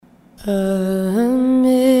Amazing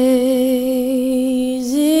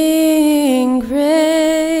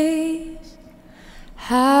grace,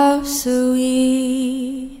 how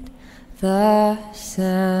sweet the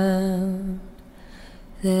sound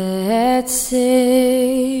that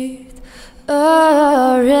saved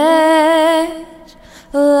a wretch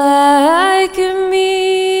like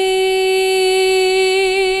me.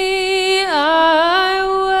 I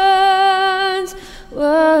once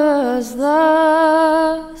was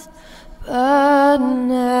lost, but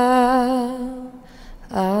now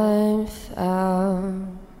I'm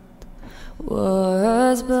found.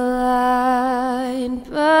 Was blind,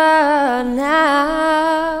 but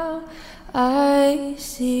now I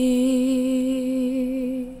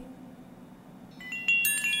see.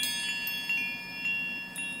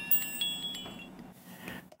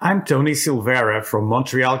 I'm Tony Silvera from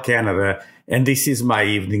Montreal, Canada, and this is my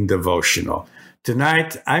evening devotional.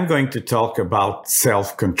 Tonight, I'm going to talk about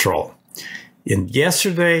self-control. And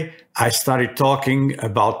yesterday, I started talking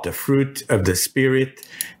about the fruit of the Spirit,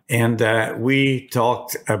 and we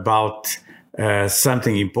talked about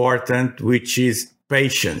something important, which is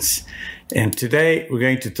patience. And today, we're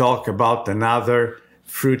going to talk about another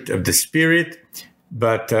fruit of the Spirit.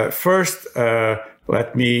 But first,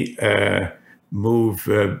 let me move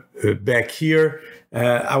back here.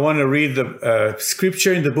 I want to read the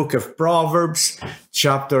scripture in the book of Proverbs,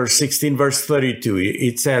 chapter 16, verse 32.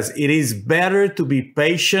 It says, "It is better to be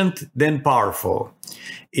patient than powerful.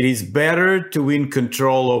 It is better to win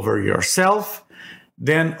control over yourself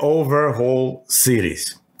than over whole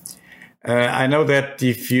cities." I know that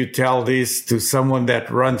if you tell this to someone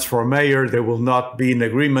that runs for mayor, they will not be in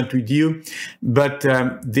agreement with you. But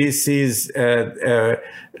this is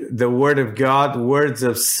the word of God, words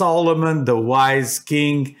of Solomon, the wise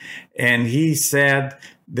king. And he said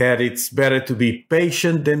that it's better to be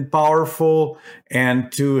patient than powerful,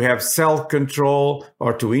 and to have self-control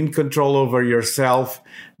or to win control over yourself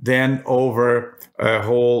than over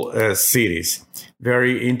whole cities.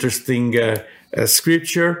 Very interesting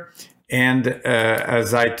scripture. And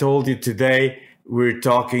as I told you today, we're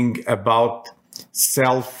talking about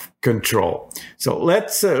self-control. So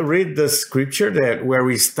let's read the scripture where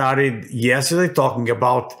we started yesterday, talking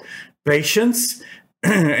about patience.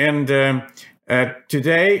 And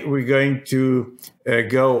today we're going to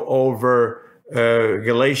go over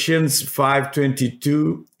Galatians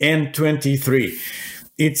 5:22 and 23.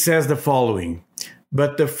 It says the following: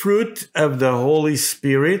 "But the fruit of the Holy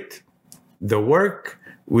Spirit, the work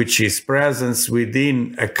which his presence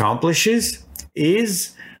within accomplishes,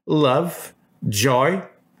 is love, joy,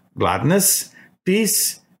 gladness,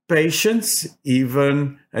 peace, patience,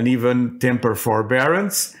 even temper,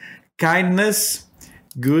 forbearance, kindness,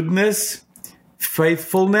 goodness,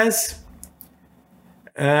 faithfulness."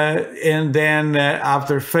 And then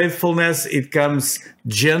after faithfulness, it comes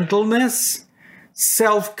gentleness,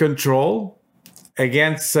 self-control.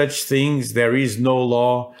 Against such things there is no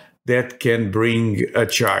law that can bring a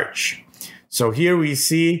charge. So here we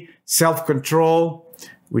see self-control,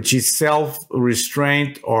 which is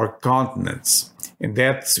self-restraint or continence. And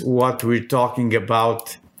that's what we're talking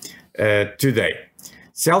about today.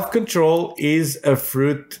 Self-control is a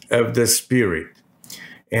fruit of the Spirit.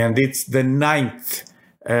 And it's the ninth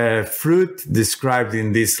fruit described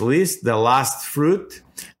in this list, the last fruit.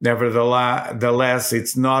 Nevertheless,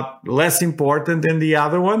 it's not less important than the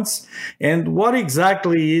other ones. And what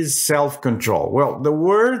exactly is self-control? Well, the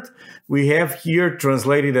word we have here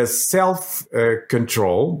translated as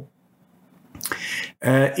self-control,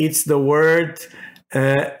 it's the word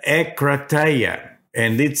ekrateia,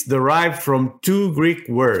 and it's derived from two Greek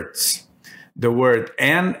words, the word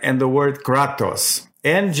en and the word kratos.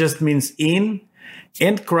 En just means in,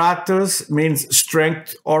 and kratos means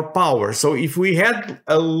strength or power. So if we had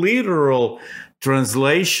a literal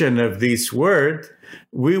translation of this word,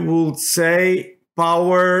 we would say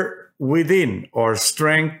power within or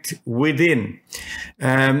strength within.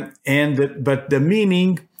 But the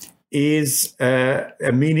meaning is a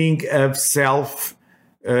meaning of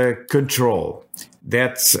self-control.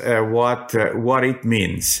 That's what it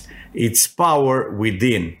means. It's power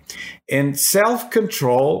within. And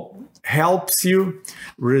self-control helps you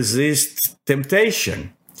resist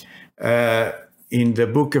temptation. In the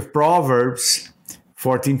book of Proverbs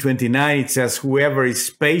 14:29, it says, "Whoever is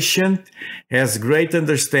patient has great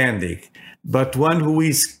understanding, but one who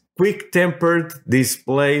is quick-tempered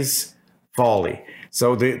displays folly."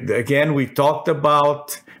 So again, we talked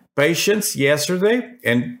about patience yesterday,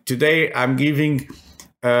 and today I'm giving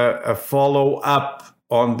a follow-up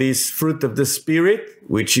on this fruit of the Spirit,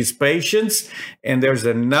 which is patience. And there's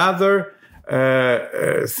another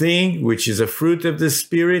thing, which is a fruit of the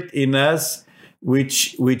Spirit in us,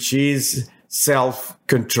 which is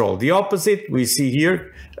self-control. The opposite we see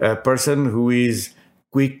here, a person who is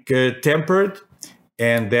quick-tempered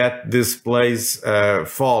and that displays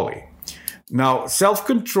folly. Now,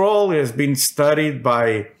 self-control has been studied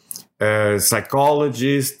by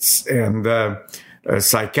psychologists and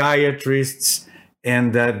psychiatrists,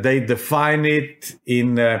 and they define it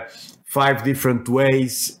in 5 different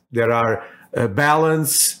ways. There are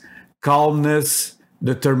balance, calmness,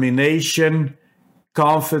 determination,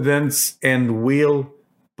 confidence, and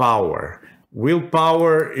willpower.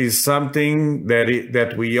 Willpower is something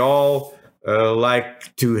that we all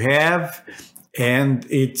like to have, and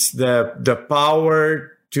it's the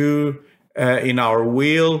power to in our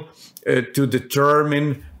will to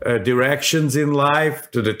determine directions in life,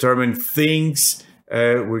 to determine things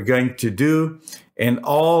we're going to do, and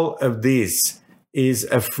all of this is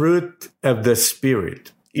a fruit of the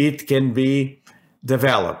Spirit. It can be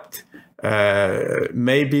developed.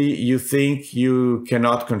 Maybe you think you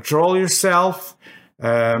cannot control yourself.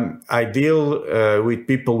 I deal with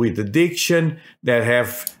people with addiction that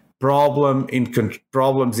have problems in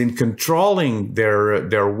controlling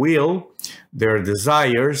their will, their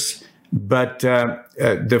desires. But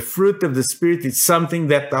the fruit of the Spirit is something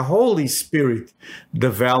that the Holy Spirit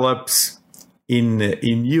develops in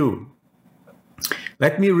you.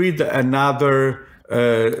 Let me read another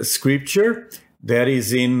scripture that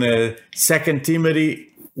is in 2 Timothy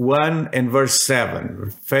 1 and verse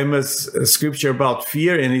 7, famous scripture about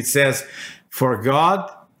fear, and it says, "For God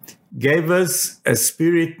gave us a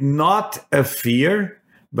spirit not of fear,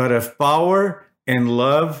 but of power and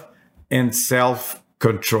love and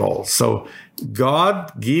self-control." So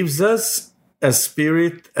God gives us a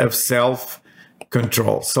spirit of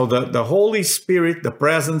self-control. So the Holy Spirit, the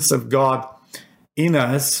presence of God in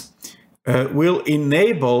us, will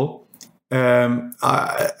enable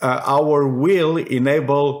our will,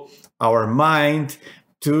 enable our mind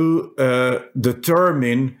to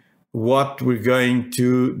determine what we're going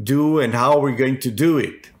to do and how we're going to do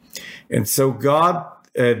it. And so God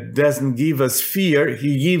doesn't give us fear,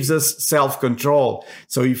 He gives us self-control.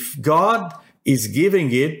 So if God is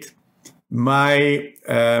giving it, my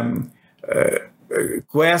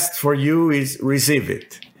quest for you is receive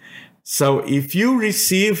it. So if you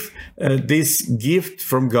receive this gift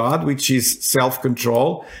from God, which is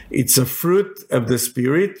self-control, it's a fruit of the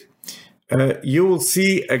Spirit, you will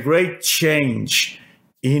see a great change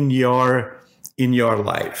in your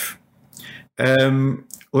life.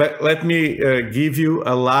 Let me give you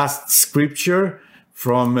a last scripture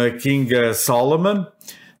from King Solomon,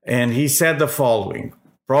 and he said the following,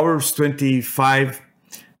 Proverbs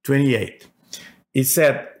 25:28. He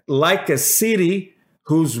said, "Like a city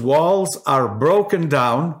whose walls are broken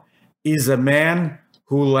down is a man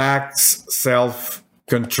who lacks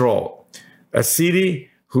self-control." A city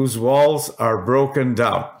whose walls are broken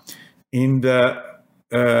down. In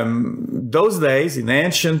those days, in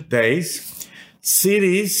ancient days,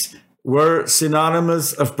 cities were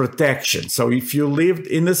synonymous of protection. So if you lived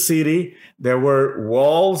in a city, there were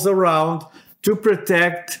walls around to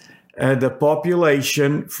protect the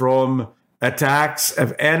population from attacks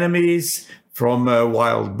of enemies, from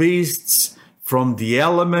wild beasts, from the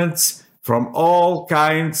elements, from all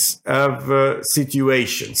kinds of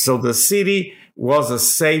situations. So the city was a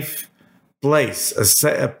safe place,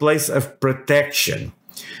 a place of protection.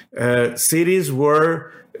 Cities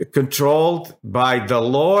were controlled by the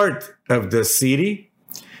lord of the city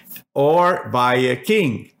or by a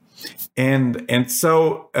king. And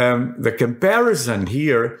so the comparison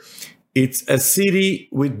here, it's a city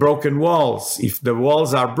with broken walls. If the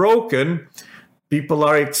walls are broken, people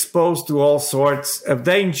are exposed to all sorts of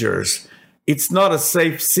dangers. It's not a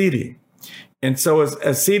safe city. And so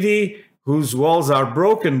a city whose walls are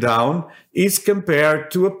broken down is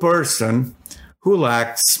compared to a person who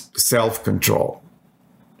lacks self-control.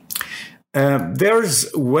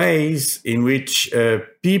 There's ways in which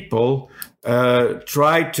people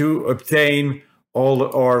try to obtain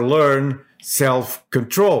or learn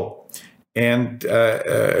self-control. And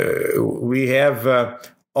we have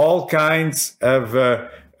all kinds of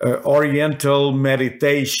Oriental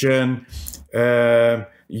meditation,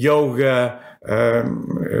 yoga,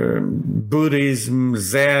 Buddhism,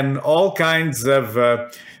 Zen, all kinds of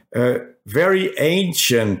very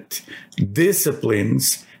ancient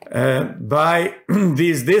disciplines. By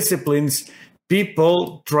these disciplines,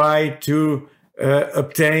 people try to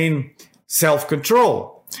obtain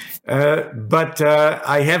self-control. But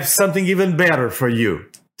I have something even better for you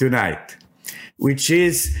tonight, which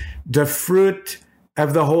is the fruit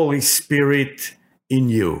of the Holy Spirit in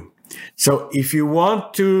you. So if you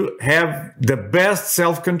want to have the best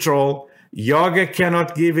self-control, yoga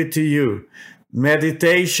cannot give it to you.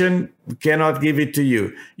 Meditation cannot give it to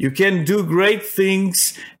you. You can do great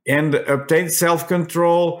things and obtain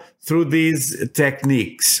self-control through these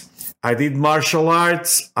techniques. I did martial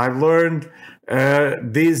arts. I learned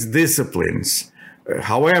these disciplines.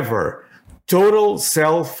 However, total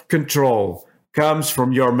self-control comes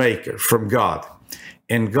from your maker, from God.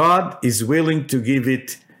 And God is willing to give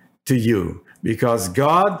it to you because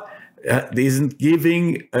God isn't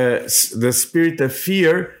giving the spirit of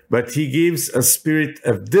fear, but he gives a spirit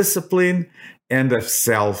of discipline and of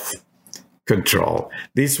self-control.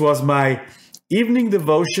 This was my evening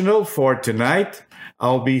devotional for tonight.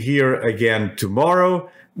 I'll be here again tomorrow.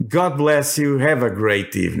 God bless you. Have a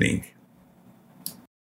great evening.